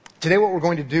Today what we're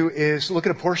going to do is look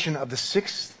at a portion of the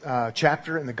sixth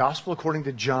chapter in the Gospel according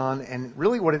to John, and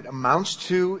really what it amounts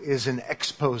to is an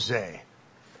expose of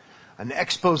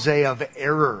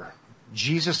error.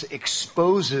 Jesus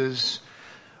exposes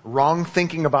wrong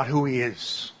thinking about who he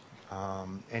is,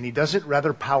 and he does it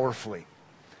rather powerfully.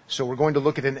 So we're going to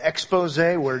look at an expose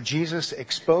where Jesus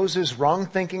exposes wrong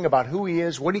thinking about who he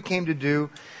is, what he came to do.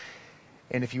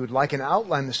 And if you would like an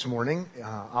outline this morning,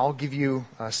 I'll give you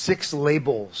six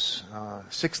labels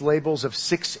of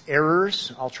six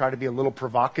errors. I'll try to be a little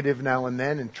provocative now and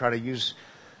then and try to use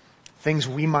things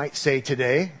we might say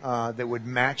today that would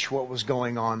match what was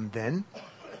going on then.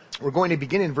 We're going to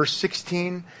begin in verse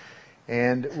 16,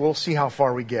 and we'll see how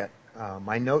far we get.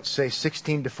 My notes say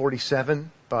 16 to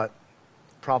 47, but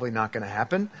probably not going to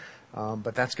happen.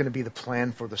 But that's going to be the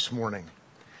plan for this morning.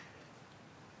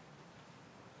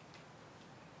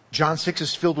 John 6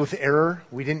 is filled with error.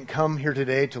 We didn't come here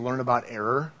today to learn about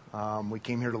error. We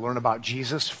came here to learn about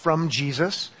Jesus from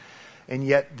Jesus. And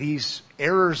yet these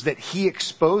errors that he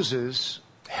exposes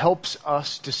helps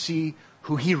us to see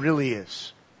who he really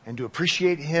is and to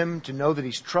appreciate him, to know that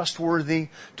he's trustworthy,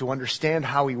 to understand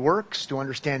how he works, to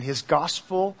understand his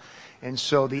gospel. And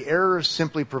so the errors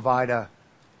simply provide a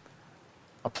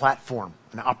platform,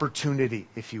 an opportunity,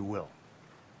 if you will.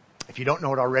 If you don't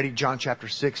know it already, John chapter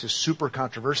 6 is super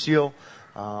controversial.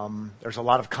 There's a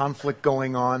lot of conflict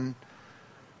going on.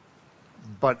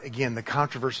 But again, the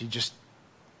controversy just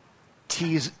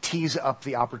tees up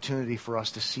the opportunity for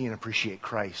us to see and appreciate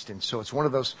Christ. And so it's one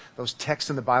of those texts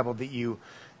in the Bible that you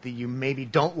maybe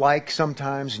don't like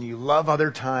sometimes and you love other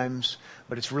times,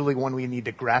 but it's really one we need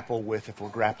to grapple with if we're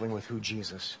grappling with who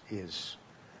Jesus is.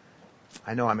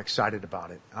 I know I'm excited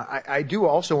about it. I do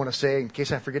also want to say, in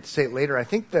case I forget to say it later, I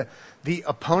think the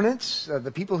opponents,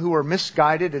 the people who are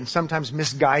misguided and sometimes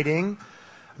misguiding,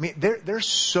 I mean, they're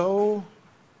so,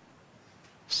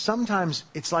 sometimes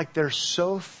it's like they're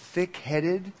so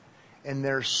thick-headed and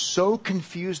they're so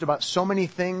confused about so many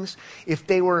things. If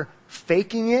they were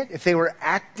faking it, if they were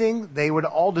acting, they would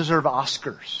all deserve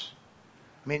Oscars.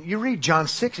 I mean, you read John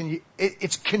 6 and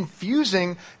it's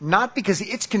confusing, not because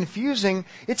it's confusing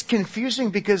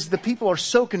because the people are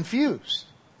so confused.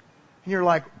 And you're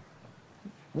like,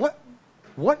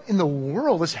 what in the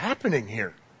world is happening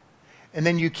here? And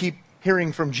then you keep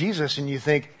hearing from Jesus and you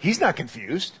think, he's not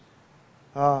confused.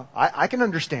 I can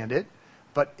understand it,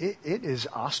 but it is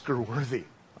Oscar worthy,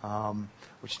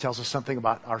 which tells us something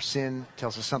about our sin,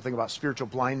 tells us something about spiritual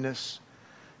blindness,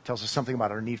 tells us something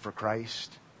about our need for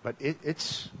Christ. But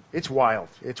it's wild.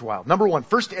 It's wild. Number one,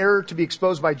 first error to be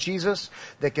exposed by Jesus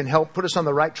that can help put us on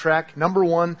the right track. Number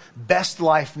one, best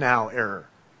life now error.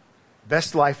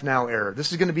 Best life now error.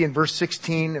 This is going to be in verse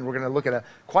 16, and we're going to look at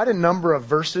quite a number of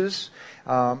verses.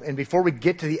 And before we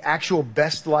get to the actual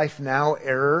best life now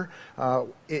error,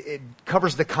 it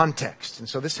covers the context. And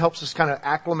so this helps us kind of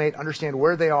acclimate, understand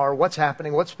where they are, what's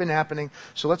happening, what's been happening.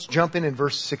 So let's jump in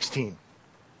verse 16.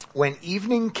 When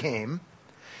evening came,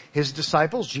 his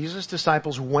disciples, Jesus'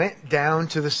 disciples, went down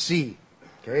to the sea.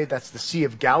 Okay, that's the Sea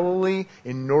of Galilee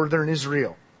in northern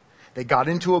Israel. They got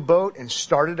into a boat and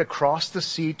started across the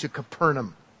sea to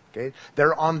Capernaum. Okay,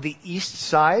 they're on the east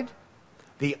side,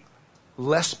 the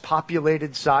less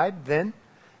populated side then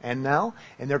and now,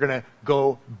 and they're going to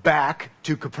go back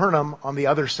to Capernaum on the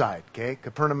other side. Okay,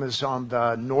 Capernaum is on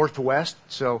the northwest,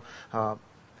 so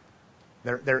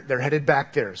They're headed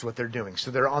back there is what they're doing. So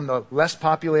they're on the less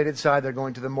populated side. They're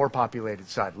going to the more populated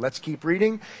side. Let's keep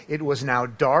reading. It was now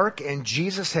dark and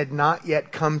Jesus had not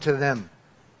yet come to them.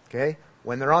 Okay.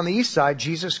 When they're on the east side,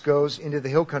 Jesus goes into the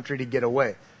hill country to get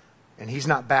away. And he's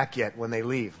not back yet when they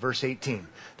leave. Verse 18.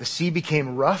 The sea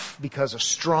became rough because a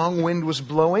strong wind was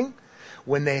blowing.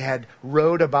 When they had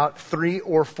rowed about 3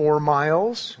 or 4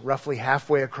 miles, roughly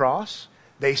halfway across,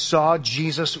 they saw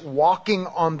Jesus walking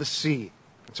on the sea.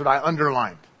 That's what I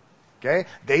underlined. Okay?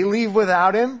 They leave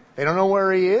without him. They don't know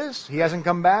where he is. He hasn't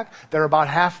come back. They're about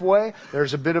halfway.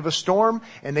 There's a bit of a storm,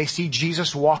 and they see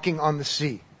Jesus walking on the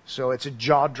sea. So it's a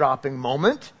jaw-dropping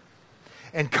moment.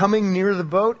 And coming near the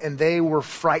boat, and they were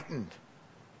frightened.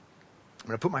 I'm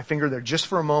going to put my finger there just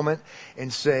for a moment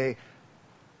and say,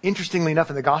 interestingly enough,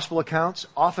 in the gospel accounts,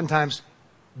 oftentimes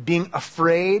being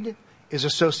afraid is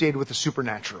associated with the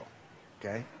supernatural.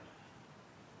 Okay?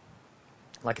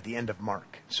 Like at the end of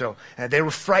Mark. So they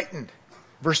were frightened.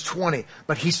 Verse 20.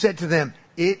 But he said to them,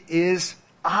 "It is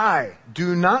I.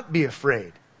 Do not be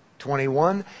afraid."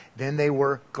 21. Then they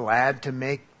were glad to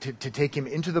take him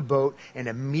into the boat, and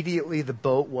immediately the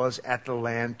boat was at the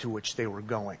land to which they were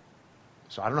going.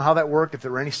 So I don't know how that worked, if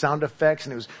there were any sound effects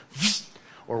and it was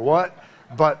or what,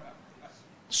 but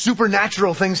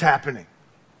supernatural things happening.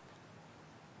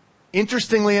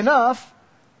 Interestingly enough,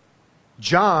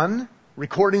 John,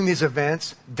 recording these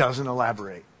events, doesn't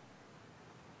elaborate.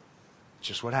 It's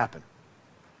just what happened.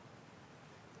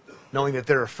 Knowing that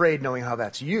they're afraid, knowing how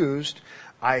that's used,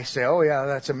 I say, oh yeah,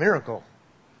 that's a miracle.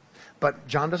 But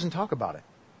John doesn't talk about it.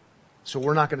 So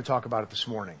we're not going to talk about it this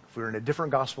morning. If we were in a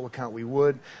different gospel account, we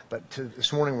would. But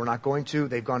this morning, we're not going to.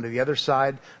 They've gone to the other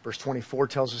side. Verse 24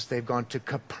 tells us they've gone to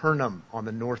Capernaum on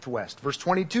the northwest. Verse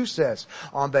 22 says,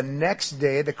 on the next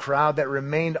day, the crowd that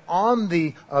remained on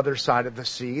the other side of the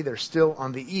sea, they're still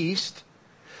on the east,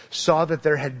 saw that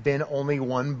there had been only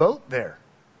one boat there.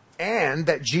 And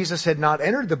that Jesus had not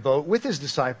entered the boat with his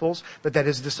disciples, but that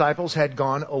his disciples had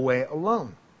gone away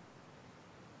alone.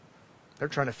 They're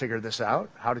trying to figure this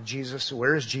out.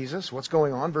 Where is Jesus? What's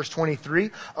going on? Verse 23,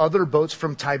 other boats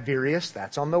from Tiberias,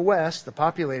 that's on the west, the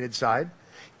populated side,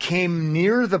 came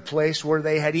near the place where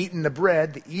they had eaten the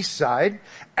bread, the east side,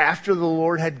 after the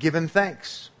Lord had given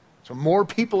thanks. So more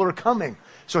people are coming.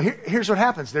 So here's what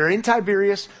happens. They're in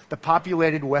Tiberias, the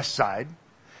populated west side.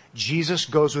 Jesus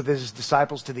goes with his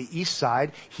disciples to the east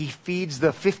side. He feeds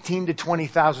the 15 to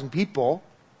 20,000 people.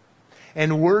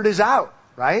 And word is out,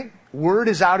 right? Word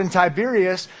is out in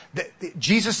Tiberias that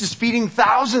Jesus is feeding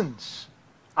thousands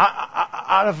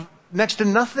out of next to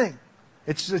nothing.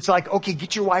 It's like, okay,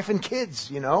 get your wife and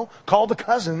kids, call the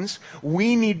cousins.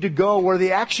 We need to go where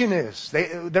the action is.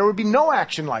 There would be no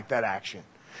action like that action.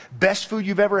 Best food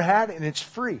you've ever had, and it's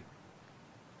free.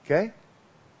 Okay?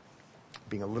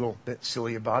 Being a little bit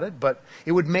silly about it, but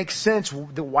it would make sense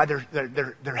why they're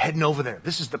heading over there.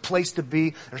 This is the place to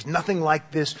be. There's nothing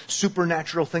like this.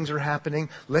 Supernatural things are happening.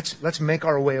 Let's make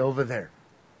our way over there.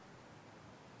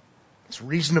 It's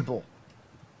reasonable.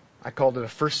 I called it a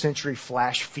first century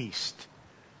flash feast.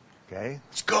 Okay,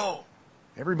 let's go.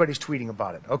 Everybody's tweeting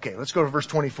about it. Okay, let's go to verse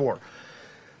 24.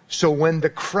 So when the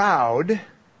crowd,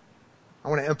 I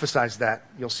want to emphasize that.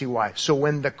 You'll see why. So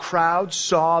when the crowd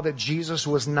saw that Jesus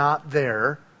was not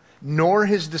there, nor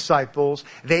his disciples,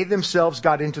 they themselves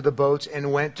got into the boats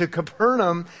and went to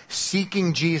Capernaum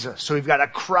seeking Jesus. So we've got a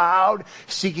crowd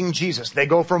seeking Jesus. They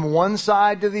go from one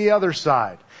side to the other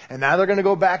side. And now they're going to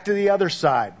go back to the other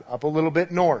side, up a little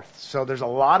bit north. So there's a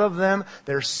lot of them.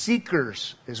 They're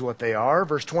seekers is what they are.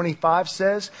 Verse 25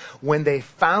 says, when they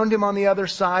found him on the other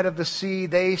side of the sea,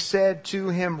 they said to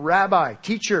him, Rabbi,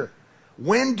 teacher,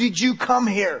 when did you come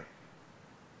here?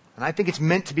 And I think it's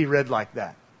meant to be read like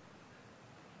that.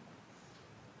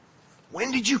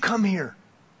 When did you come here?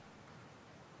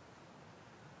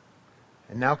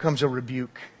 And now comes a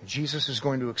rebuke. Jesus is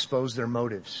going to expose their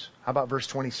motives. How about verse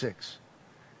 26?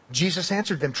 Jesus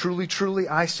answered them, truly, truly,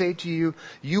 I say to you,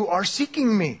 you are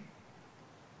seeking me.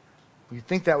 You'd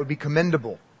think that would be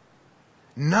commendable.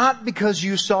 Not because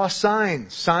you saw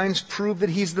signs. Signs prove that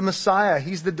he's the Messiah.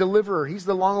 He's the deliverer. He's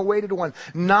the long-awaited one.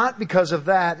 Not because of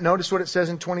that. Notice what it says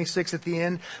in 26 at the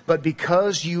end. But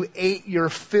because you ate your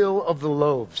fill of the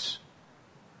loaves.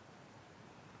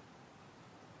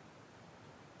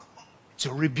 It's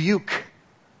a rebuke.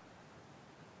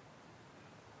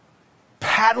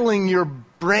 Paddling your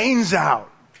brains out.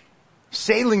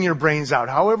 Sailing your brains out,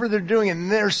 however they're doing it, and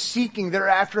they're seeking, they're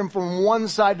after him from one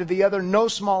side to the other, no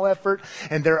small effort,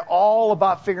 and they're all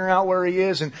about figuring out where he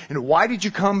is, and why did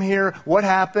you come here, what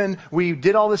happened, we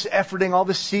did all this efforting, all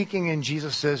this seeking, and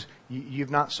Jesus says, you've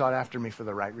not sought after me for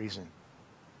the right reason.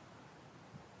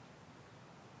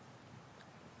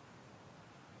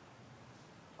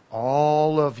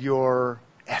 All of your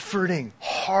efforting,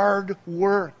 hard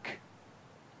work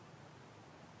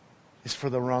is for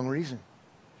the wrong reason.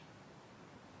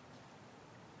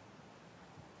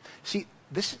 See,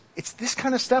 it's this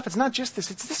kind of stuff. It's not just this.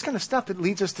 It's this kind of stuff that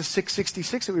leads us to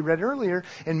 666 that we read earlier.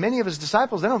 And many of his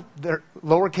disciples, they're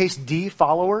lowercase d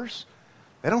followers.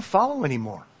 They don't follow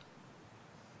anymore.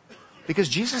 Because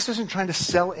Jesus isn't trying to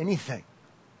sell anything.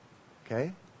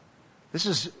 Okay? This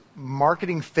is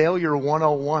marketing failure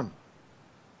 101.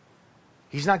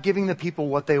 He's not giving the people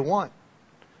what they want,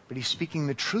 but he's speaking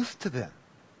the truth to them.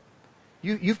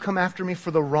 You've come after me for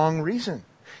the wrong reason.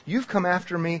 You've come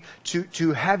after me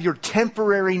to have your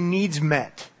temporary needs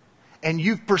met. And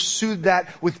you've pursued that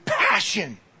with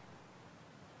passion.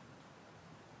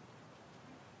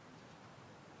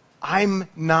 I'm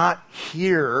not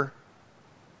here,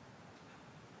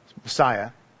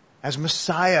 as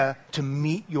Messiah to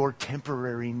meet your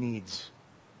temporary needs.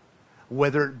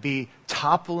 Whether it be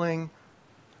toppling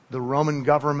the Roman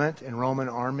government and Roman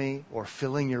army or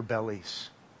filling your bellies.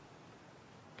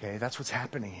 Okay, that's what's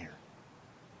happening here.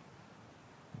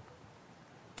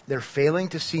 They're failing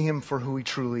to see him for who he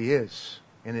truly is.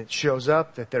 And it shows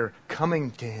up that they're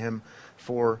coming to him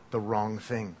for the wrong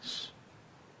things.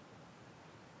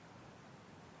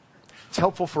 It's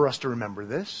helpful for us to remember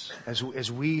this as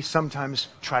we sometimes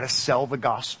try to sell the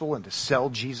gospel and to sell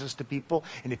Jesus to people.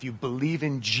 And if you believe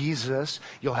in Jesus,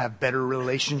 you'll have better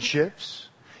relationships.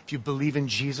 If you believe in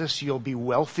Jesus, you'll be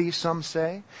wealthy, some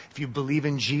say. If you believe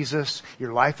in Jesus,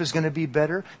 your life is going to be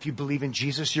better. If you believe in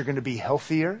Jesus, you're going to be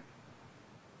healthier.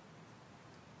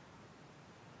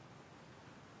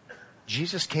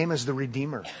 Jesus came as the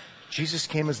Redeemer. Jesus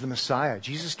came as the Messiah.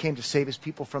 Jesus came to save his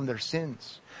people from their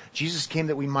sins. Jesus came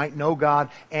that we might know God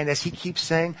and, as he keeps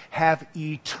saying, have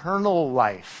eternal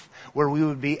life, where we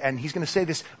would be, and he's going to say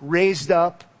this, raised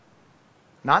up,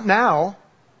 not now,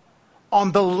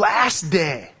 on the last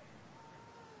day.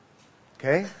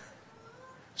 Okay?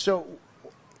 So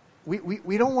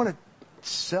we don't want to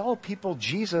sell people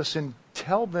Jesus and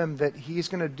tell them that he's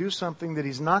going to do something that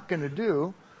he's not going to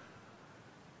do,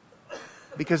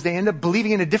 because they end up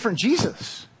believing in a different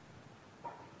Jesus.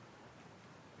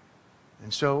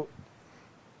 And so,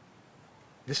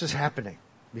 this is happening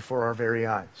before our very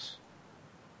eyes.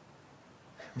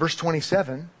 Verse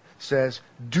 27 says,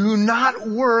 do not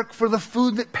work for the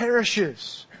food that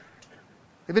perishes.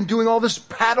 They've been doing all this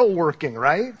paddle working,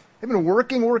 right? They've been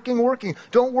working.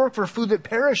 Don't work for food that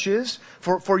perishes,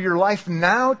 for your life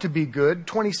now to be good.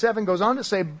 27 goes on to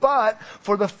say, but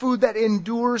for the food that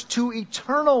endures to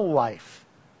eternal life,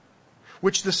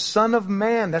 which the Son of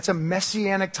Man, that's a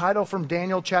messianic title from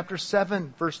Daniel chapter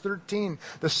 7, verse 13.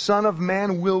 The Son of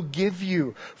Man will give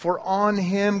you, for on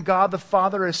him God the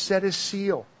Father has set his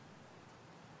seal.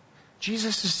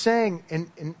 Jesus is saying,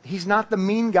 and he's not the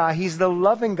mean guy, he's the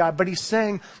loving guy, but he's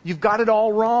saying, you've got it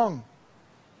all wrong.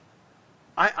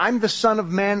 I'm the Son of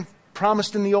Man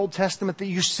promised in the Old Testament that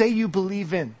you say you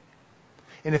believe in.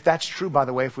 And if that's true, by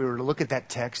the way, if we were to look at that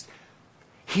text,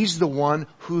 he's the one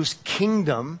whose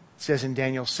kingdom, it says in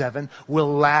Daniel 7,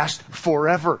 will last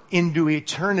forever into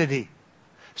eternity.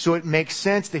 So it makes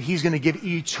sense that he's going to give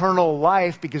eternal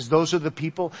life, because those are the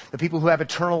people who have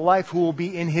eternal life, who will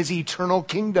be in his eternal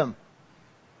kingdom.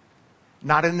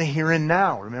 Not in the here and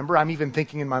now. Remember, I'm even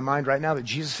thinking in my mind right now that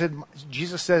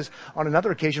Jesus says on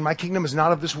another occasion, my kingdom is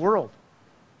not of this world.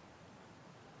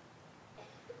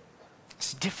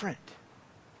 It's different.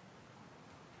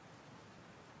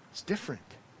 It's different.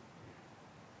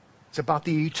 It's about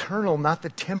the eternal, not the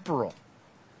temporal.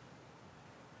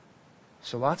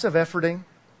 So lots of efforting,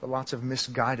 but lots of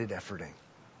misguided efforting.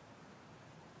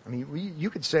 I mean,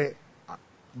 you could say,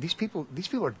 these people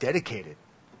are dedicated.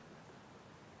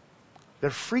 They're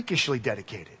freakishly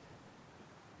dedicated.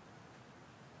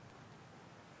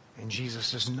 And Jesus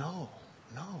says, no.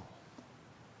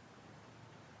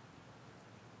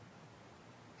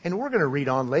 And we're going to read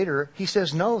on later, he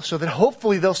says no, so that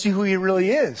hopefully they'll see who he really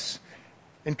is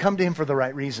and come to him for the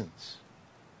right reasons.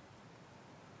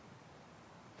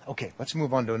 Okay, let's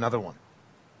move on to another one.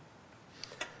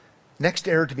 Next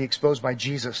error to be exposed by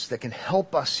Jesus that can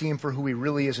help us see him for who he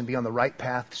really is and be on the right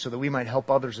path so that we might help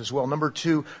others as well. Number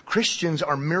 2, Christians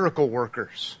are miracle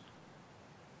workers.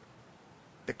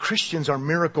 The Christians are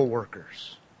miracle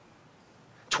workers.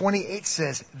 28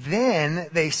 says, then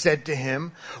they said to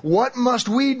him, what must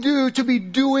we do to be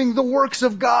doing the works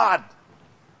of God?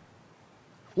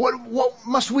 What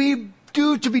must we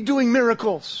do to be doing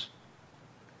miracles?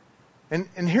 And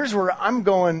here's where I'm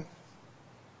going,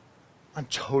 I'm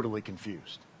totally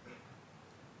confused.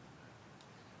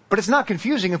 But it's not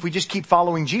confusing if we just keep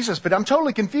following Jesus, but I'm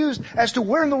totally confused as to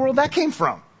where in the world that came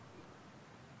from.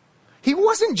 He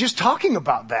wasn't just talking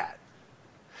about that.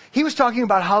 He was talking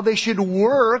about how they should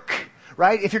work,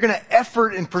 right? If you're going to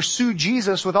effort and pursue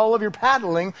Jesus with all of your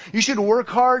paddling, you should work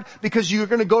hard because you're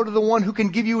going to go to the one who can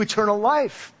give you eternal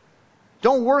life.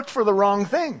 Don't work for the wrong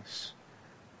things.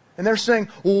 And they're saying,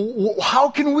 well, how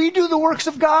can we do the works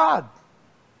of God?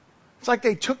 It's like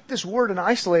they took this word and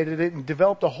isolated it and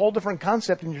developed a whole different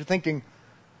concept, and you're thinking,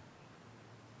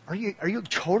 are you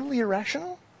totally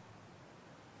irrational?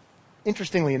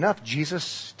 Interestingly enough,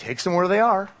 Jesus takes them where they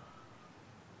are.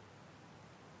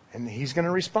 And he's going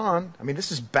to respond. I mean,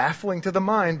 this is baffling to the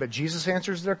mind, but Jesus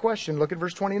answers their question. Look at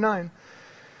verse 29.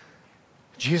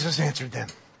 Jesus answered them,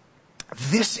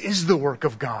 this is the work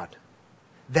of God,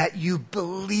 that you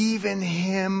believe in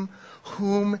him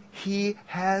whom he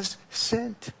has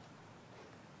sent.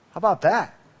 How about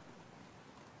that?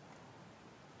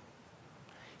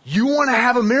 You want to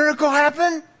have a miracle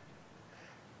happen?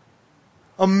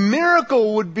 A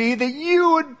miracle would be that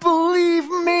you would believe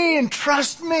me and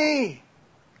trust me.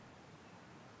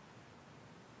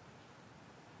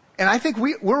 And I think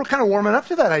we're kind of warming up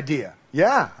to that idea.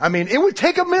 Yeah. I mean, it would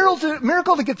take a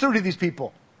miracle to get through to these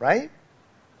people, right?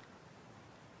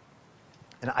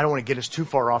 And I don't want to get us too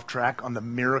far off track on the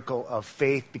miracle of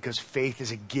faith, because faith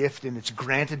is a gift and it's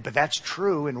granted, but that's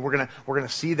true, and we're going to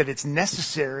see that it's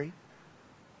necessary.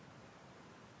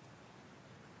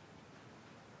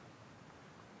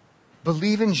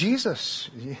 Believe in Jesus.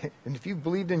 And if you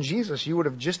believed in Jesus, you would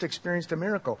have just experienced a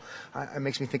miracle. It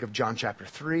makes me think of John chapter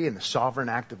 3 and the sovereign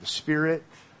act of the Spirit.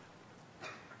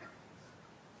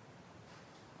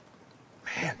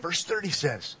 Man, verse 30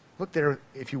 says, look there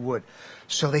if you would.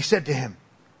 So they said to him,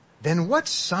 then what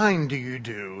sign do you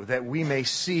do that we may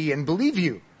see and believe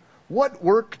you? What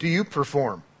work do you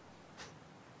perform?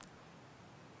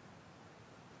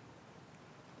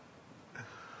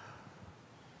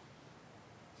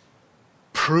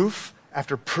 Proof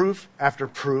after proof after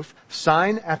proof,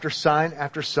 sign after sign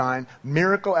after sign,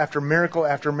 miracle after miracle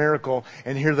after miracle,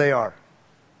 and here they are.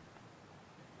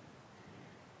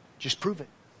 Just prove it.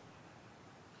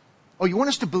 Oh, you want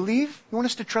us to believe? You want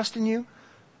us to trust in you?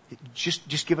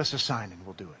 Just give us a sign and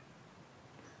we'll do it.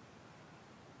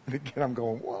 And again, I'm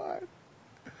going, what?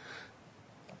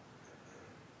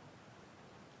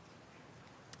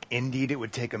 Indeed, it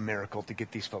would take a miracle to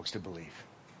get these folks to believe.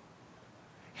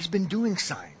 He's been doing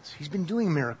signs. He's been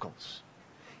doing miracles.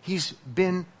 He's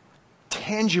been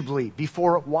tangibly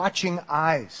before watching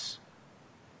eyes,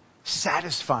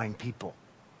 satisfying people,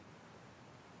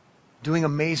 doing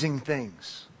amazing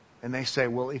things. And they say,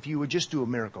 well, if you would just do a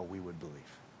miracle, we would believe.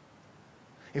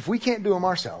 If we can't do them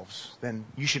ourselves, then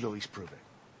you should at least prove it.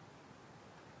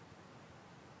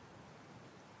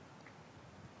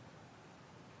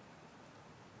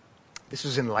 This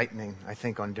is enlightening, I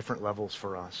think, on different levels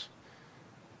for us.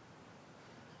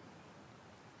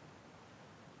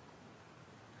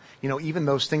 You know, even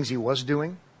those things he was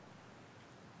doing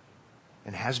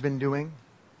and has been doing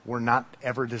were not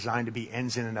ever designed to be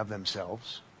ends in and of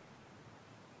themselves.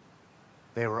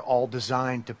 They were all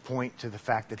designed to point to the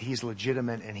fact that he's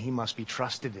legitimate and he must be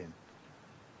trusted in.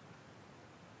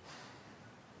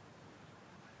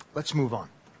 Let's move on.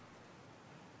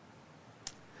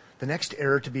 The next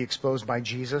error to be exposed by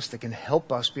Jesus that can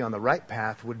help us be on the right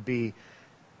path would be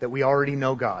that we already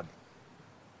know God.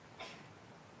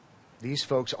 These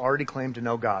folks already claim to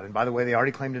know God. And by the way, they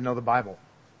already claim to know the Bible.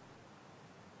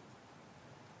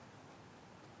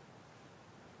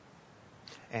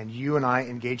 And you and I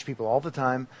engage people all the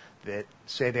time that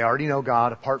say they already know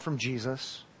God apart from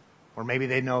Jesus, or maybe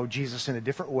they know Jesus in a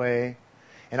different way.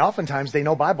 And oftentimes they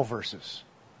know Bible verses.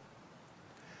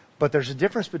 But there's a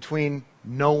difference between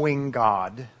knowing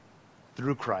God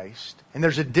through Christ, and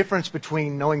there's a difference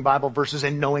between knowing Bible verses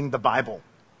and knowing the Bible.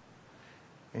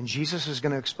 And Jesus is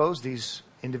going to expose these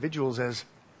individuals as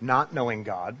not knowing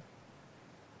God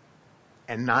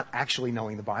and not actually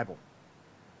knowing the Bible.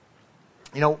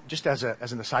 You know, just as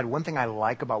an aside, one thing I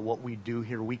like about what we do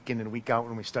here week in and week out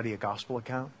when we study a gospel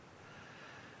account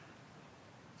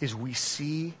is we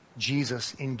see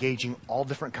Jesus engaging all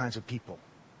different kinds of people.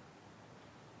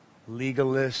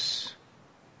 Legalists,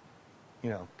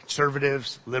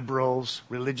 conservatives, liberals,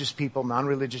 religious people,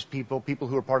 non-religious people, people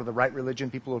who are part of the right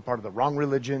religion, people who are part of the wrong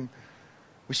religion.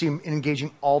 We see him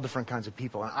engaging all different kinds of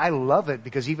people. And I love it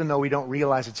because even though we don't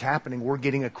realize it's happening, we're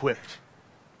getting equipped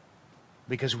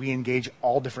because we engage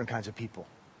all different kinds of people.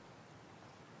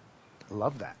 I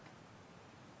love that.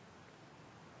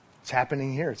 It's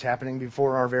happening here. It's happening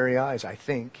before our very eyes, I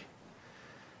think.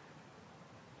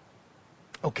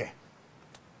 Okay.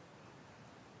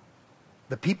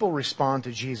 The people respond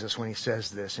to Jesus when he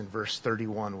says this in verse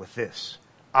 31 with this: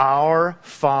 Our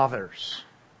fathers.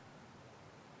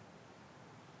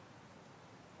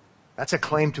 That's a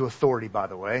claim to authority, by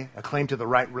the way. A claim to the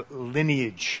right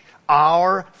lineage.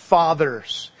 Our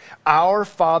fathers. Our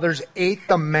fathers ate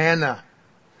the manna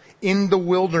in the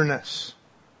wilderness.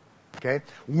 Okay?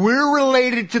 We're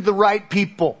related to the right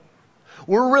people.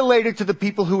 We're related to the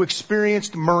people who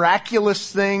experienced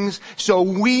miraculous things, so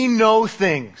we know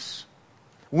things.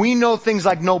 We know things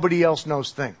like nobody else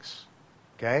knows things.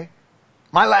 Okay?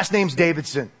 My last name's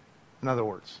Davidson. In other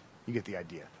words, you get the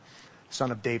idea.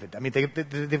 Son of David. I mean,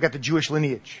 they've got the Jewish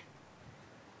lineage.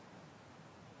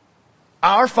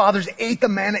 Our fathers ate the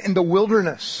manna in the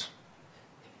wilderness.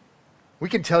 We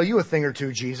can tell you a thing or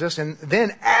two, Jesus. And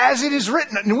then, as it is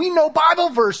written, and we know Bible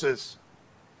verses,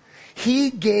 he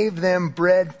gave them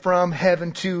bread from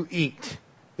heaven to eat.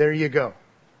 There you go.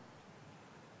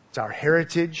 It's our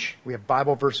heritage. We have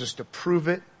Bible verses to prove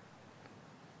it.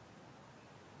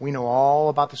 We know all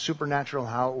about the supernatural,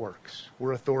 how it works.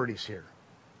 We're authorities here.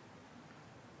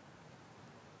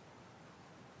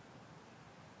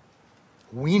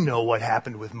 We know what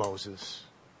happened with Moses.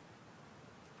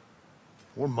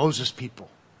 We're Moses people.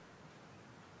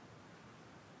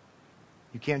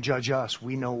 You can't judge us.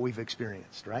 We know what we've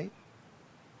experienced, right?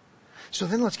 So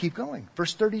then let's keep going.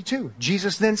 Verse 32.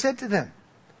 Jesus then said to them,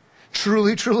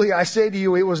 truly, truly, I say to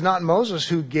you, it was not Moses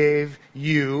who gave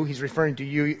you, he's referring to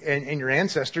you and your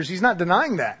ancestors. He's not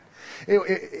denying that.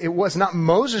 It was not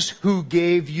Moses who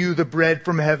gave you the bread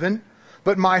from heaven,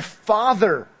 but my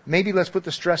Father. Maybe let's put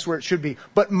the stress where it should be.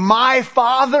 But my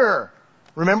Father.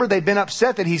 Remember, they've been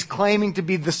upset that he's claiming to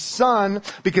be the Son,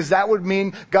 because that would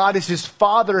mean God is his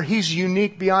Father. He's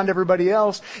unique beyond everybody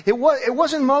else. It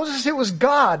wasn't Moses, it was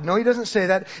God. No, he doesn't say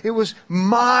that. It was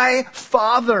my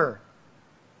Father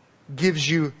gives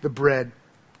you the bread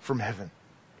from heaven.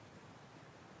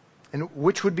 And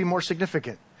which would be more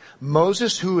significant?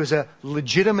 Moses, who is a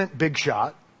legitimate big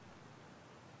shot,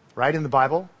 right, in the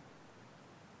Bible?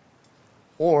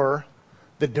 Or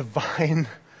the divine,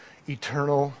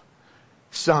 eternal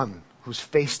Son who's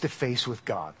face to face with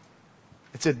God?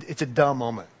 It's a duh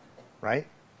moment, right?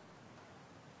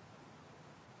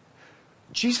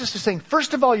 Jesus is saying,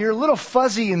 first of all, you're a little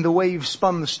fuzzy in the way you've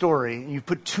spun the story. You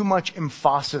put too much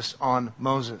emphasis on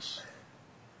Moses,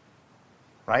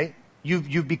 right?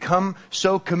 You've become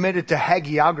so committed to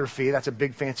hagiography. That's a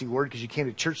big fancy word because you came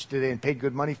to church today and paid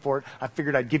good money for it. I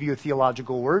figured I'd give you a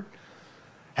theological word.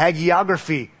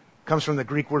 Hagiography comes from the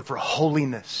Greek word for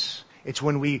holiness. It's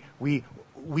when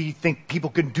we think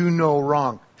people can do no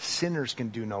wrong. Sinners can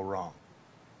do no wrong.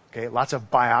 Okay, lots of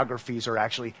biographies are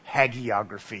actually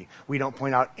hagiography. We don't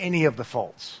point out any of the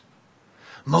faults.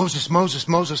 Moses.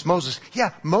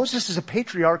 Yeah, Moses is a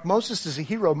patriarch. Moses is a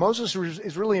hero. Moses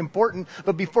is really important.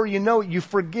 But before you know it, you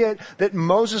forget that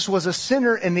Moses was a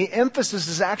sinner and the emphasis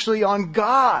is actually on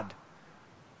God.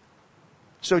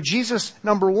 So Jesus,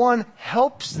 number one,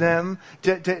 helps them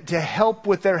to help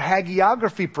with their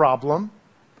hagiography problem.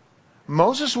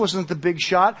 Moses wasn't the big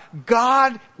shot.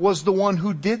 God was the one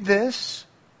who did this.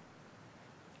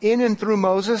 In and through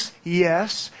Moses,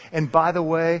 yes. And by the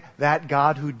way, that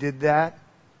God who did that,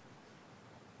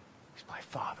 He's my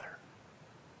Father.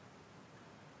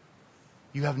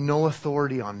 You have no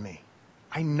authority on me.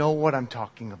 I know what I'm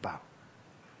talking about.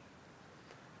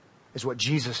 Is what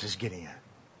Jesus is getting at.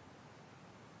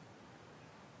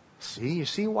 You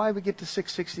see why we get to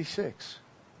 666?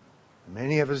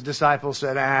 Many of his disciples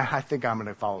said, I think I'm going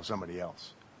to follow somebody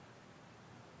else.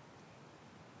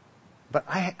 But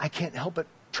I can't help but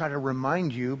try to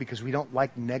remind you, because we don't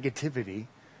like negativity,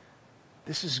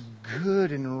 this is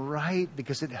good and right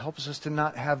because it helps us to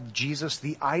not have Jesus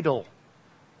the idol,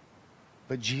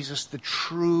 but Jesus the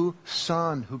true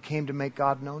Son who came to make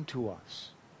God known to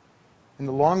us. In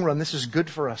the long run, this is good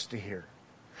for us to hear.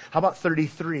 How about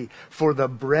 33? For the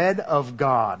bread of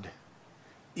God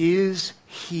is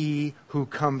He who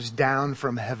comes down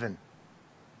from heaven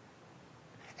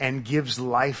and gives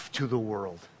life to the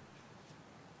world.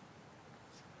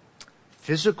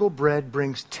 Physical bread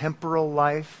brings temporal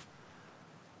life.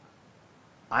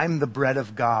 I'm the bread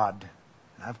of God,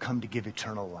 and I've come to give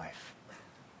eternal life.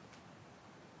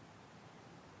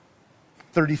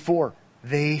 34.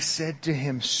 They said to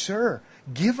him, Sir,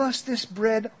 give us this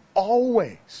bread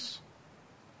always.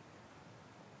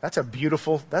 That's a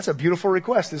beautiful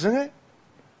request, isn't it?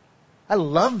 I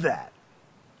love that.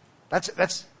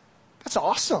 That's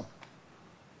awesome.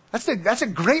 That's a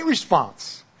great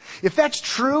response. If that's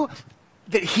true,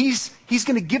 that he's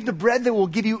going to give the bread that will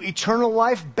give you eternal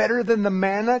life, better than the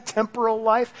manna, temporal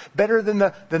life, better than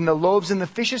the loaves and the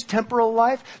fishes, temporal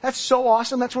life. That's so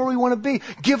awesome. That's where we want to be.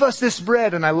 Give us this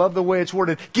bread. And I love the way it's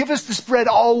worded. Give us this bread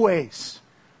always.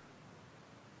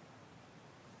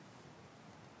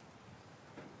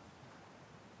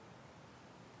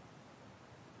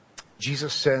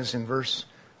 Jesus says in verse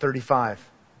 35,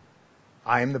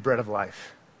 I am the bread of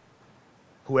life.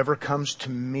 Whoever comes to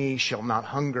me shall not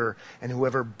hunger, and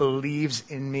whoever believes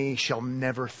in me shall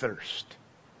never thirst.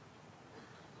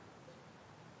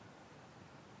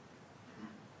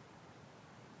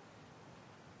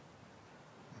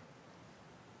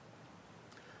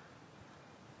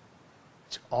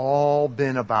 It's all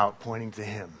been about pointing to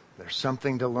Him. There's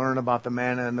something to learn about the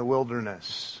manna in the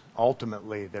wilderness.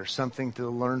 Ultimately, there's something to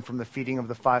learn from the feeding of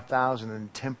the 5,000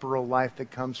 and temporal life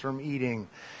that comes from eating.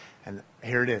 And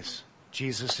here it is.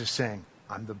 Jesus is saying,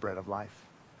 I'm the bread of life.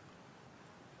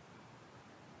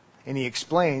 And He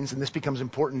explains, and this becomes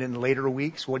important in later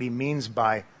weeks, what He means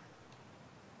by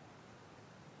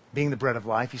being the bread of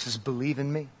life. He says, believe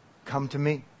in me. Come to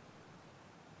me.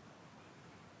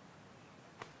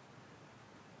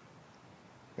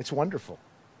 It's wonderful.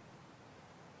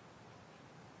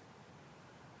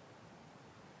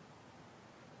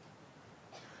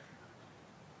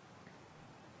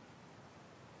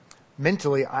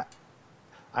 Mentally,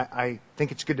 I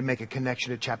think it's good to make a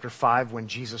connection to chapter 5 when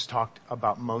Jesus talked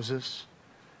about Moses.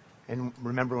 And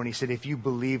remember when he said, if you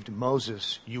believed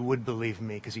Moses, you would believe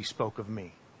me because he spoke of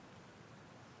me.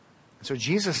 So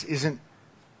Jesus isn't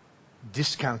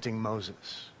discounting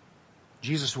Moses.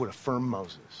 Jesus would affirm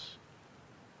Moses.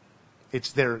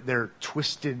 It's their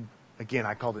twisted, again,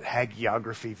 I called it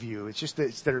hagiography view. It's just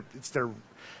it's their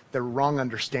wrong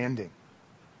understanding.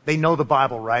 They know the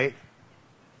Bible, right?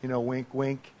 Wink,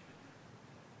 wink.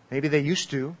 Maybe they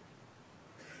used to,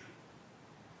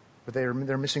 but they're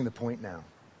missing the point now.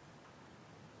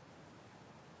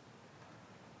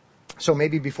 So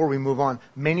maybe before we move on,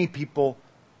 many people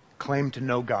claim to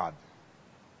know God.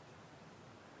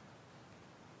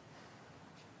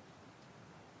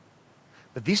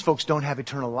 But these folks don't have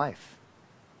eternal life.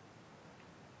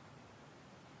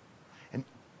 And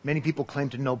many people claim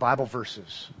to know Bible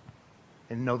verses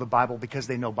and know the Bible because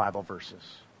they know Bible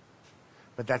verses.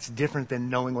 But that's different than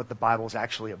knowing what the Bible is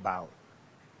actually about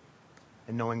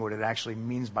and knowing what it actually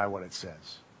means by what it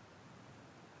says.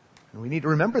 And we need to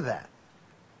remember that.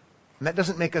 And that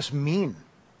doesn't make us mean.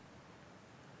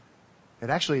 It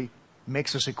actually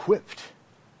makes us equipped.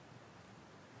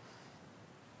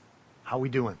 How we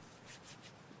doing?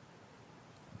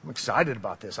 I'm excited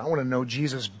about this. I want to know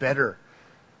Jesus better.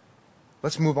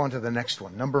 Let's move on to the next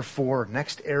one. Number 4,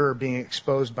 next error being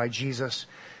exposed by Jesus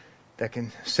that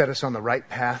can set us on the right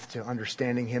path to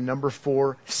understanding him. Number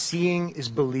 4, seeing is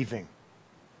believing.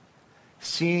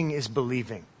 Seeing is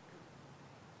believing.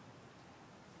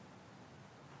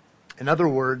 In other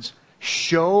words,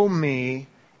 show me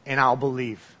and I'll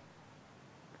believe.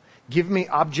 Give me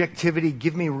objectivity,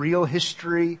 give me real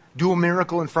history, do a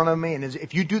miracle in front of me, and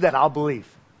if you do that, I'll believe.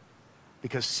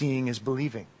 Because seeing is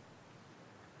believing.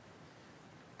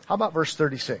 How about verse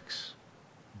 36?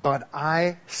 But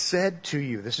I said to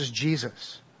you, this is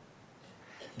Jesus,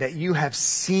 that you have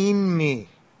seen me.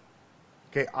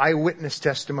 Okay, eyewitness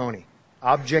testimony,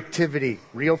 objectivity,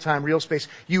 real time, real space.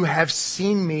 You have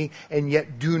seen me and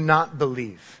yet do not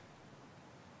believe.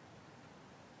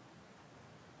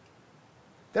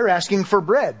 They're asking for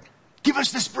bread. Give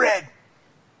us this bread.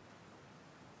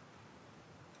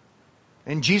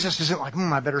 And Jesus isn't like,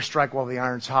 I better strike while the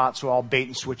iron's hot, so I'll bait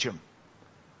and switch him.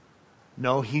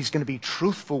 No, he's going to be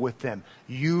truthful with them.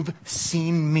 You've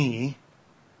seen me.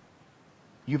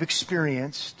 You've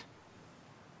experienced.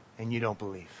 And you don't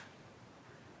believe.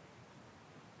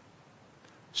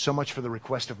 So much for the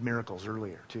request of miracles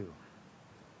earlier, too.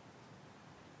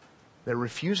 They're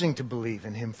refusing to believe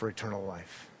in him for eternal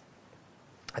life.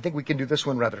 I think we can do this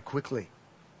one rather quickly.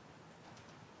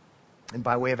 And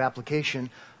by way of application,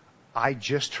 I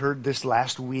just heard this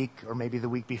last week, or maybe the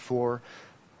week before,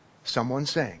 someone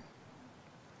saying,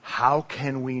 how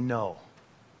can we know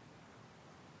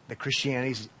that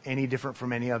Christianity is any different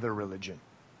from any other religion?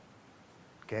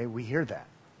 Okay, we hear that.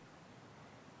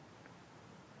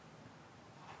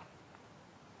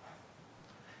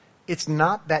 It's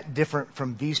not that different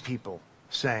from these people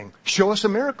saying, show us a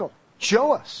miracle.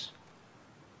 Show us.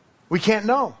 We can't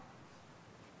know.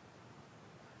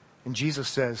 And Jesus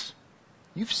says,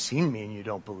 you've seen me and you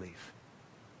don't believe.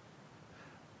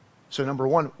 So number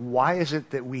 1, why is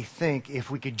it that we think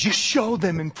if we could just show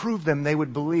them and prove them, they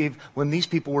would believe when these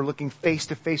people were looking face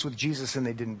to face with Jesus and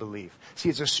they didn't believe? See,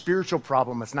 it's a spiritual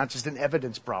problem. It's not just an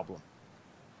evidence problem.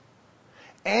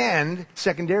 And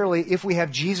secondarily, if we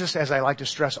have Jesus, as I like to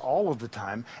stress all of the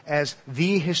time, as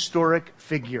the historic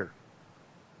figure,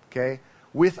 okay,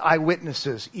 with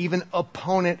eyewitnesses, even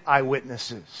opponent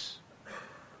eyewitnesses,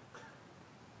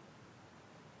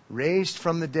 raised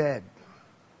from the dead.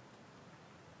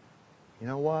 You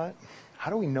know what?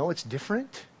 How do we know it's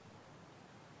different?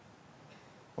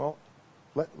 Well,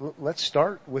 let's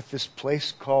start with this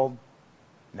place called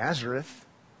Nazareth.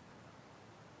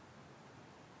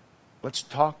 Let's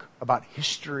talk about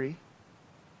history.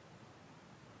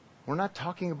 We're not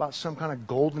talking about some kind of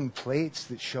golden plates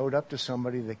that showed up to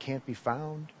somebody that can't be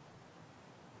found.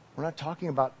 We're not talking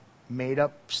about made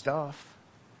up stuff.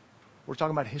 We're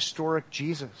talking about historic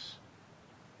Jesus.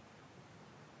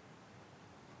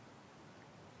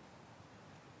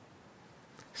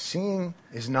 Seeing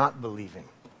is not believing.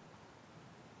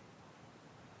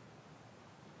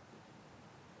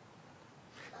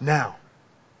 Now,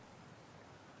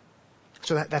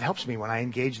 so that helps me when I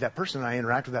engage that person, I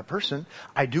interact with that person.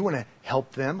 I do want to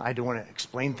help them. I do want to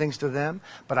explain things to them.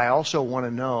 But I also want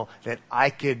to know that I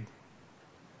could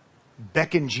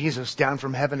beckon Jesus down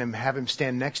from heaven and have him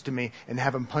stand next to me and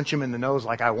have him punch him in the nose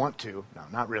like I want to. No,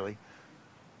 not really.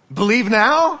 Believe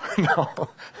now? No.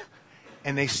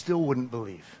 And they still wouldn't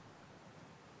believe.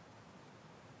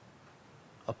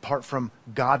 Apart from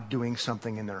God doing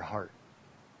something in their heart.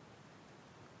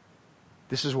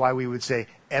 This is why we would say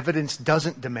evidence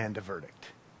doesn't demand a verdict.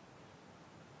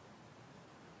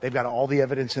 They've got all the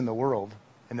evidence in the world,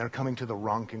 and they're coming to the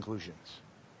wrong conclusions.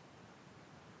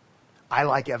 I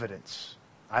like evidence.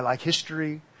 I like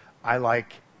history. I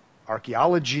like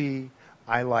archaeology.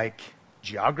 I like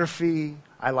geography.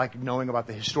 I like knowing about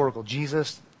the historical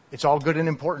Jesus. It's all good and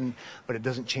important, but it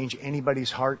doesn't change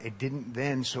anybody's heart. It didn't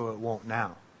then, so it won't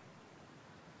now.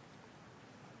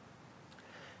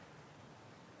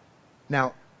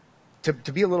 Now, to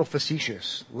be a little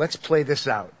facetious, let's play this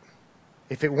out.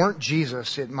 If it weren't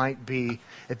Jesus, it might be,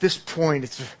 at this point,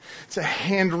 it's a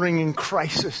hand-wringing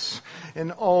crisis.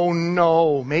 And oh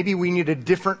no, maybe we need a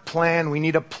different plan. We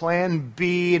need a plan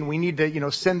B, and we need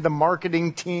to, send the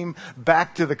marketing team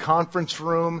back to the conference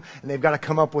room, and they've got to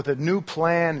come up with a new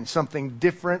plan and something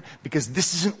different because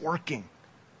this isn't working.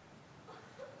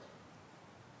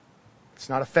 It's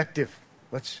not effective.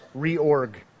 Let's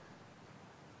reorg.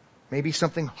 Maybe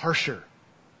something harsher.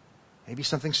 Maybe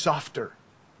something softer.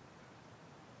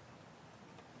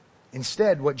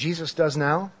 Instead, what Jesus does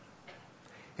now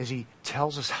is he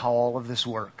tells us how all of this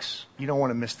works. You don't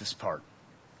want to miss this part.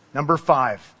 Number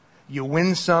 5, you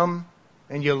win some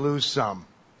and you lose some.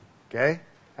 Okay?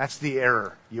 That's the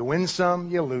error. You win some,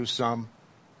 you lose some.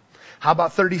 How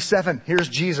about 37? Here's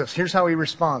Jesus. Here's how he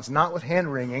responds. Not with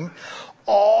hand-wringing.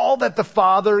 All that the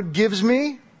Father gives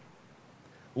me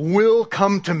will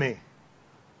come to me.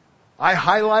 I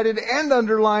highlighted and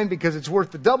underlined because it's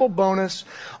worth the double bonus.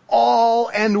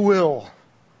 All and will.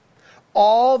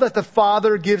 All that the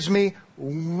Father gives me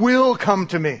will come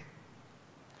to me.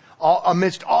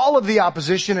 Amidst all of the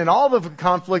opposition and all of the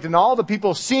conflict and all the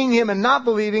people seeing him and not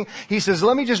believing, he says,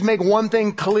 let me just make one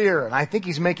thing clear. And I think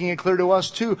he's making it clear to us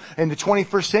too in the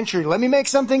 21st century. Let me make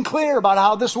something clear about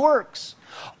how this works.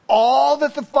 All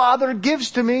that the Father gives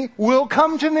to me will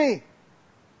come to me.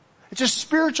 It's a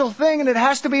spiritual thing, and it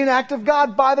has to be an act of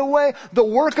God. By the way, the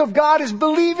work of God is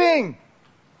believing.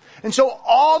 And so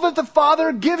all that the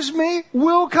Father gives me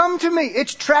will come to me.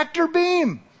 It's tractor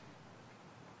beam.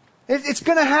 It's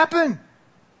going to happen.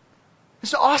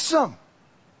 It's awesome.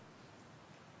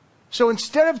 So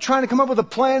instead of trying to come up with a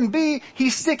plan B,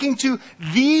 he's sticking to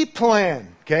the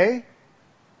plan. Okay?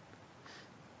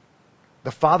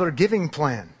 The Father giving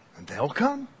plan. And they'll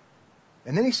come.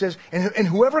 And then he says, and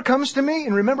whoever comes to me,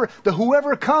 and remember, the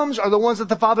whoever comes are the ones that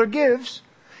the Father gives.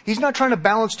 He's not trying to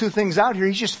balance two things out here.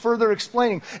 He's just further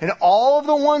explaining. And all of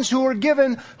the ones who are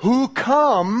given, who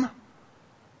come,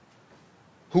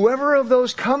 whoever of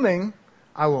those coming,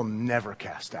 I will never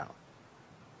cast out.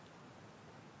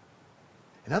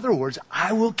 In other words,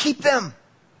 I will keep them.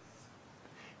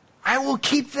 I will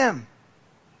keep them.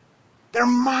 They're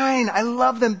mine. I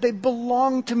love them. They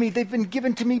belong to me. They've been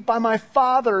given to me by my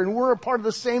Father, and we're a part of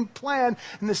the same plan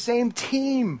and the same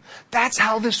team. That's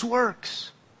how this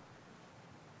works.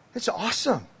 It's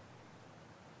awesome.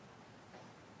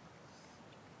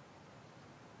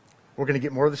 We're going to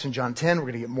get more of this in John 10. We're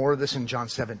going to get more of this in John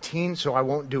 17, so I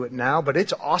won't do it now, but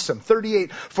it's awesome.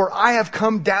 38, for I have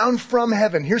come down from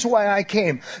heaven. Here's why I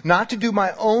came. Not to do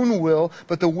my own will,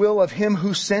 but the will of him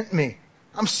who sent me.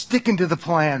 I'm sticking to the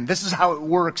plan. This is how it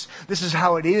works. This is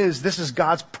how it is. This is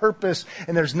God's purpose,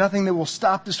 and there's nothing that will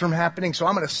stop this from happening, so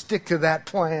I'm going to stick to that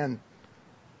plan.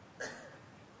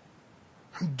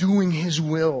 I'm doing his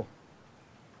will.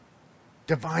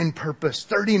 Divine purpose.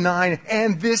 39,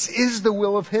 and this is the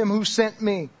will of him who sent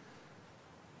me,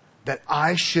 that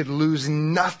I should lose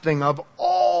nothing of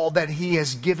all that he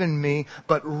has given me,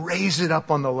 but raise it up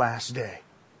on the last day.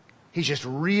 He's just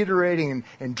reiterating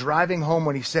and driving home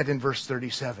what he said in verse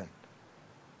 37.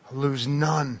 Lose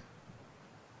none.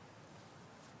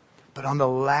 But on the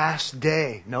last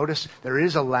day, notice there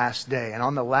is a last day. And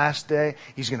on the last day,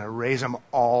 he's going to raise them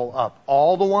all up.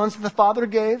 All the ones that the Father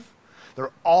gave,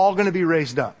 they're all going to be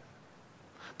raised up.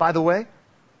 By the way,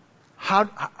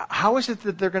 how is it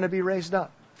that they're going to be raised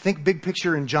up? Think big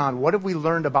picture in John. What have we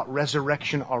learned about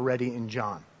resurrection already in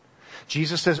John?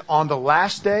 Jesus says, on the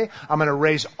last day, I'm going to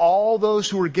raise all those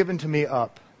who were given to me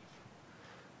up.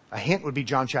 A hint would be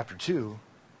John chapter 2.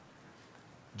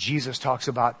 Jesus talks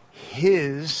about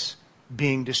his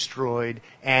being destroyed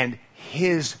and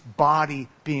his body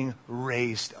being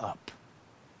raised up.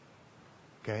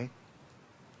 Okay?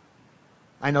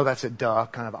 I know that's a duh,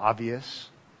 kind of obvious.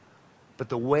 But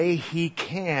the way he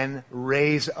can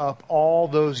raise up all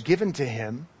those given to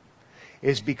him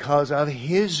is because of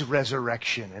his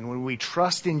resurrection. And when we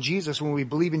trust in Jesus, when we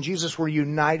believe in Jesus, we're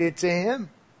united to him.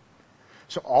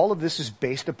 So all of this is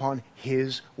based upon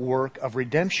his work of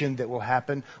redemption that will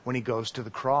happen when he goes to the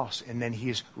cross and then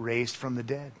he is raised from the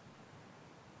dead.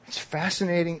 It's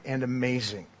fascinating and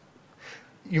amazing.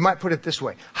 you might put it this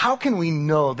way. How can we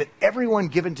know that everyone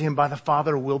given to him by the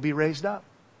Father will be raised up?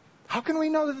 How can we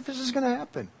know that this is going to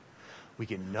happen? We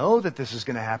can know that this is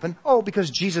going to happen, because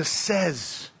Jesus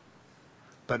says,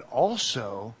 but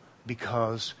also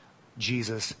because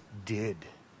Jesus did.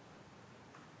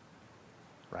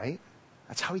 Right?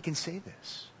 That's how we can say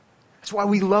this. That's why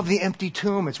we love the empty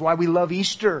tomb. It's why we love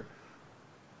Easter.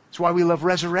 It's why we love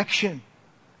resurrection.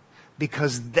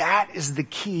 Because that is the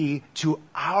key to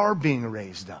our being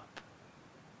raised up.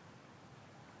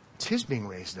 It's his being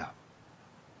raised up.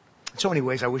 In so many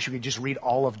ways, I wish we could just read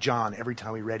all of John every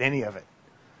time we read any of it.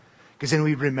 Because then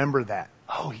we'd remember that.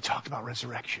 Oh, he talked about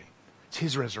resurrection. It's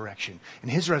his resurrection.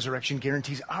 And his resurrection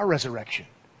guarantees our resurrection.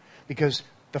 Because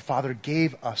the Father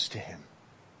gave us to him.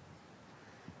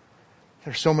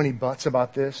 There's so many buts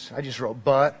about this. I just wrote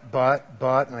but,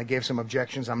 and I gave some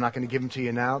objections. I'm not going to give them to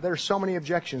you now. There are so many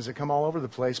objections that come all over the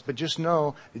place, but just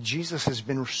know that Jesus has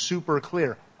been super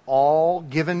clear. All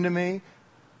given to me,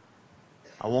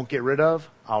 I won't get rid of,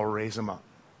 I'll raise them up.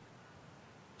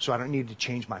 So I don't need to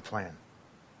change my plan.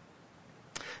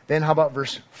 Then how about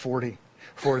verse 40?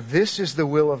 For this is the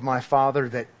will of my Father,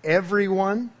 that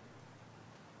everyone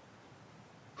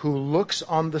who looks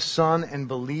on the Son and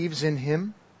believes in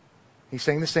him, he's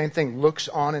saying the same thing, looks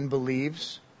on and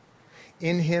believes,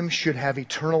 in him should have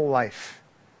eternal life,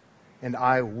 and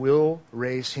I will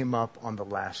raise him up on the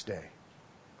last day.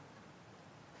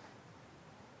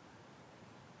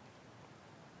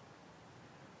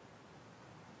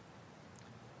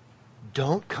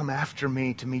 Don't come after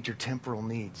me to meet your temporal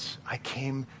needs. I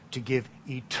came to give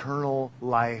eternal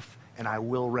life, and I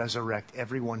will resurrect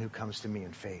everyone who comes to me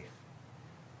in faith.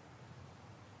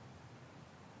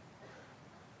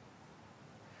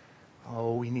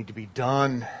 Oh, we need to be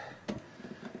done.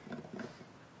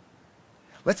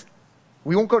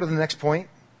 We won't go to the next point,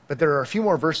 but there are a few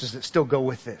more verses that still go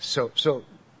with this. So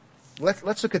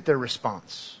let's look at their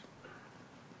response.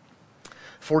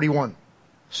 41.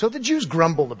 So the Jews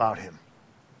grumbled about him.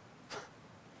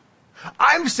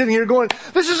 I'm sitting here going,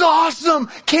 this is awesome.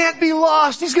 Can't be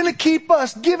lost. He's going to keep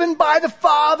us, given by the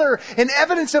Father. And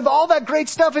evidence of all that great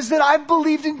stuff is that I've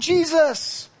believed in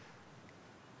Jesus.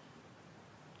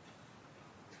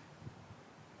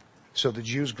 So the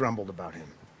Jews grumbled about him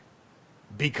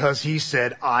because he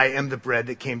said, I am the bread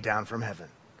that came down from heaven.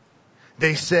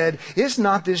 They said, is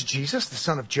not this Jesus, the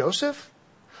son of Joseph,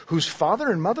 whose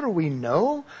father and mother we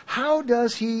know? How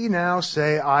does he now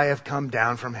say, I have come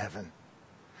down from heaven?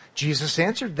 Jesus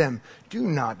answered them, do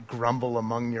not grumble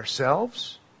among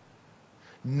yourselves.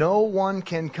 No one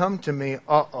can come to me.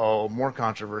 More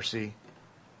controversy.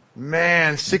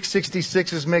 Man,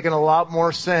 666 is making a lot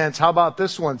more sense. How about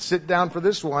this one? Sit down for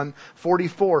this one.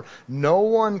 44. No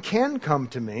one can come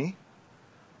to me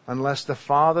unless the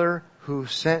Father who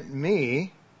sent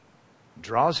me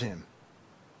draws him.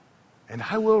 And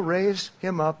I will raise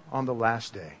him up on the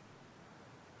last day.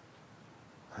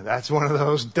 That's one of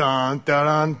those dun, dun,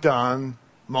 dun, dun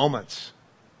moments.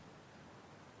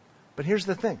 But here's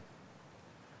the thing.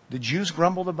 The Jews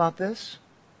grumbled about this.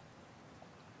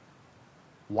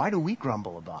 Why do we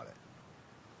grumble about it?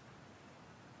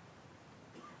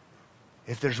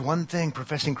 If there's one thing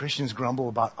professing Christians grumble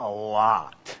about a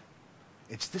lot,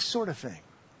 it's this sort of thing.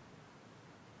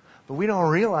 But we don't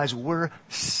realize we're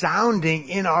sounding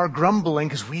in our grumbling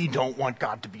because we don't want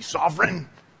God to be sovereign.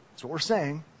 That's what we're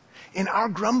saying. In our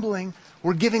grumbling,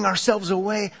 we're giving ourselves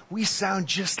away. We sound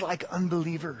just like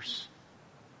unbelievers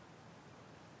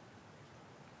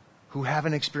who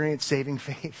haven't experienced saving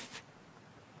faith.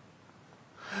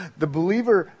 The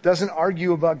believer doesn't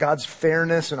argue about God's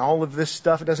fairness and all of this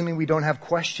stuff. It doesn't mean we don't have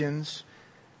questions.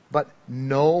 But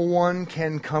no one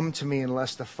can come to me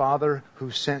unless the Father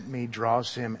who sent me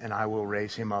draws him, and I will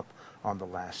raise him up on the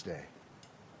last day.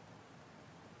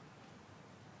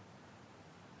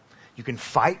 You can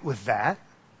fight with that.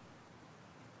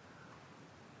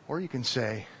 Or you can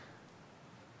say,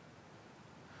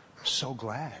 I'm so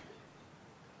glad.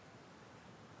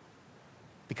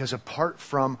 Because apart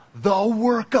from the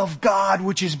work of God,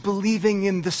 which is believing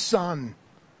in the Son,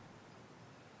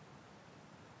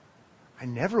 I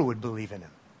never would believe in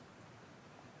him.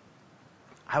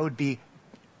 I would be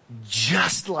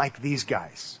just like these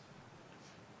guys,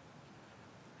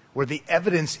 where the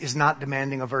evidence is not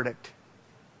demanding a verdict.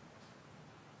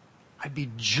 I'd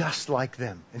be just like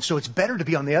them. And so it's better to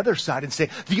be on the other side and say,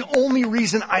 the only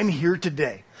reason I'm here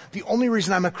today, the only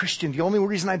reason I'm a Christian, the only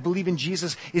reason I believe in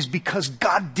Jesus is because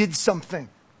God did something.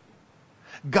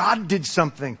 God did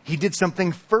something. He did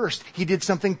something first. He did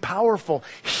something powerful.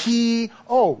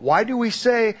 Why do we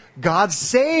say God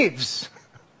saves?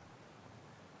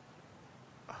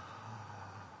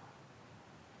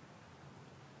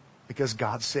 Because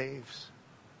God saves.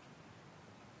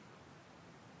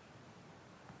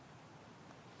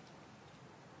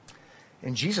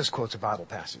 And Jesus quotes a Bible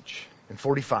passage in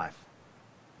 45.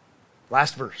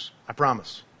 Last verse, I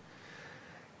promise.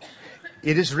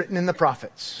 It is written in the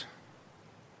prophets,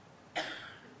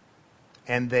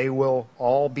 and they will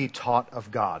all be taught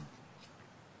of God,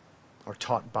 or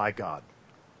taught by God.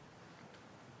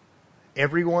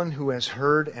 Everyone who has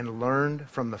heard and learned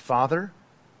from the Father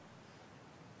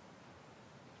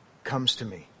comes to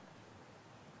me.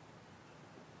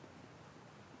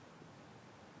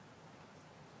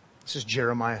 This is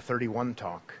Jeremiah 31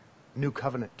 talk, New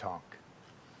Covenant talk.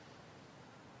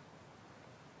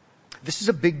 This is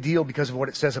a big deal because of what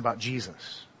it says about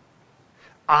Jesus.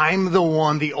 I'm the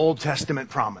one the Old Testament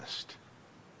promised.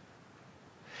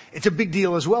 It's a big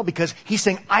deal as well because he's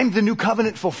saying, I'm the New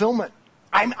Covenant fulfillment.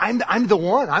 I'm the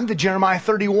one. I'm the Jeremiah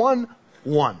 31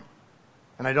 one.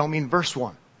 And I don't mean verse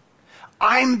 1.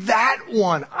 I'm that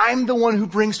one. I'm the one who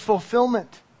brings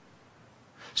fulfillment.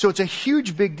 So it's a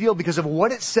huge big deal because of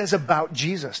what it says about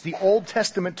Jesus. The Old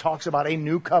Testament talks about a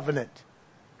new covenant,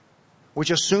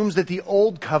 which assumes that the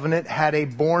Old Covenant had a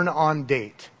born-on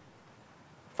date.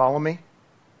 Follow me?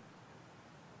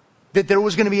 That there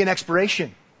was going to be an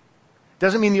expiration.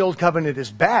 Doesn't mean the Old Covenant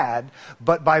is bad,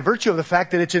 but by virtue of the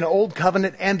fact that it's an Old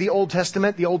Covenant and the Old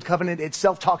Testament, the Old Covenant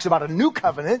itself talks about a new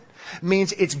covenant,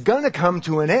 means it's going to come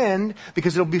to an end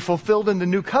because it'll be fulfilled in the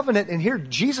new covenant. And here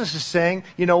Jesus is saying,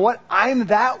 you know what? I'm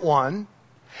that one.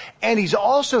 And he's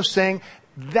also saying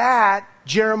that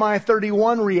Jeremiah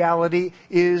 31 reality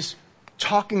is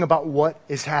talking about what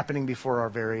is happening before our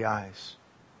very eyes.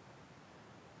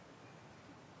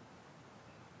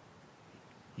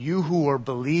 You who are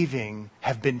believing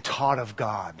have been taught of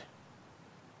God.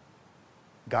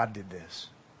 God did this.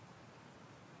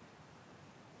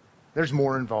 There's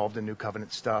more involved in New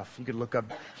Covenant stuff. You could look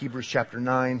up Hebrews chapter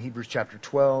 9, Hebrews chapter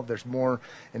 12. There's more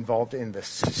involved in the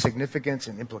significance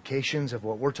and implications of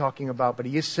what we're talking about. But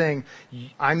he is saying,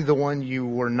 I'm the one you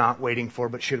were not waiting for,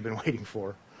 but should have been waiting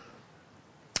for.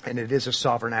 And it is a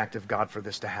sovereign act of God for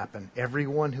this to happen.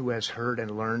 Everyone who has heard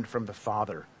and learned from the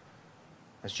Father,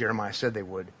 as Jeremiah said they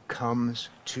would, comes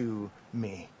to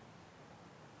me.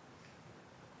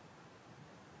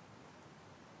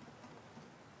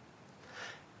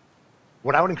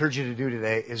 What I would encourage you to do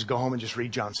today is go home and just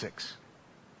read John 6.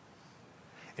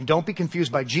 And don't be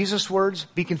confused by Jesus' words.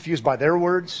 Be confused by their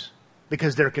words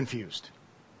because they're confused.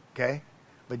 Okay?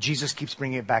 But Jesus keeps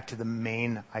bringing it back to the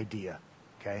main idea.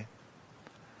 Okay?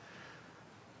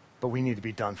 But we need to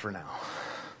be done for now.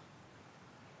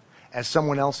 As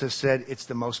someone else has said, it's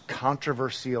the most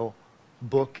controversial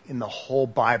book in the whole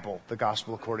Bible, the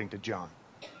Gospel according to John.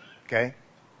 Okay?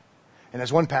 And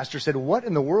as one pastor said, what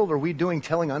in the world are we doing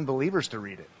telling unbelievers to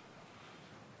read it?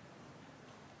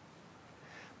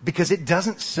 Because it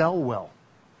doesn't sell well.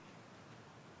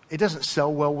 It doesn't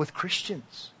sell well with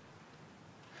Christians.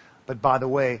 But by the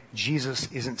way,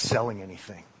 Jesus isn't selling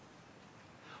anything.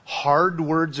 Hard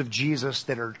words of Jesus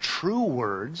that are true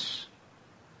words.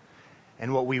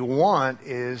 And what we want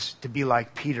is to be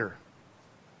like Peter.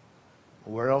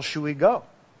 Where else should we go?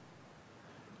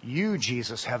 You,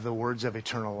 Jesus, have the words of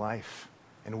eternal life.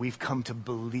 And we've come to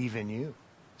believe in you.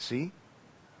 See?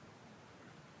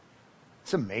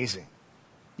 It's amazing.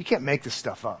 You can't make this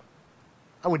stuff up.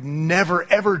 I would never,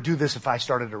 ever do this if I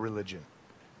started a religion.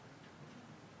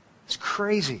 It's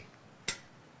crazy.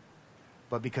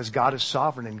 But because God is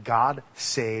sovereign and God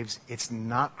saves, it's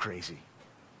not crazy.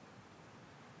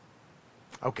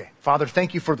 Okay, Father,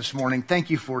 thank you for this morning. Thank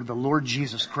you for the Lord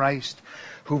Jesus Christ,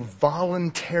 who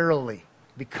voluntarily,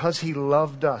 because he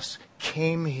loved us,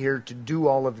 came here to do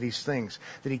all of these things.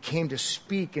 That he came to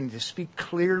speak and to speak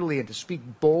clearly and to speak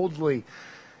boldly.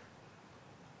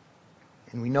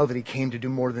 And we know that he came to do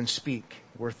more than speak.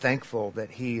 We're thankful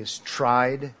that he is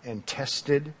tried and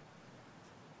tested.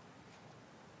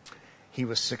 He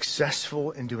was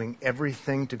successful in doing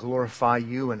everything to glorify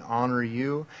you and honor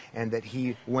you, and that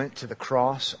he went to the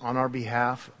cross on our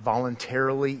behalf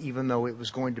voluntarily, even though it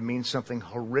was going to mean something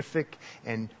horrific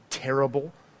and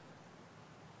terrible,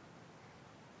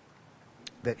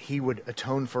 that he would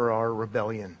atone for our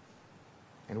rebellion.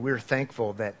 And we're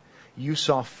thankful that you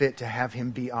saw fit to have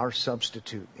him be our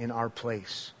substitute in our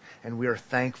place. And we are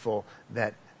thankful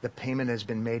that the payment has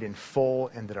been made in full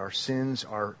and that our sins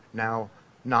are now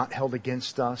not held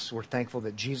against us. We're thankful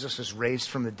that Jesus is raised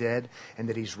from the dead, and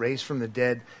that he's raised from the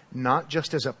dead not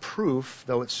just as a proof,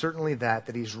 though it's certainly that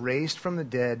he's raised from the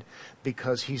dead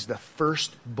because he's the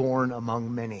firstborn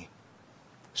among many,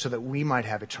 so that we might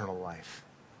have eternal life.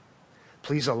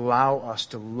 Please allow us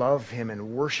to love him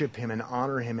and worship him and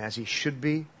honor him as he should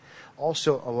be.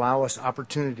 also allow us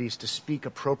opportunities to speak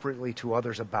appropriately to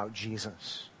others about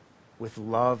Jesus with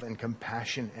love and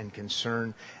compassion and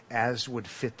concern as would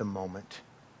fit the moment.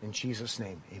 In Jesus'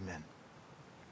 name, amen.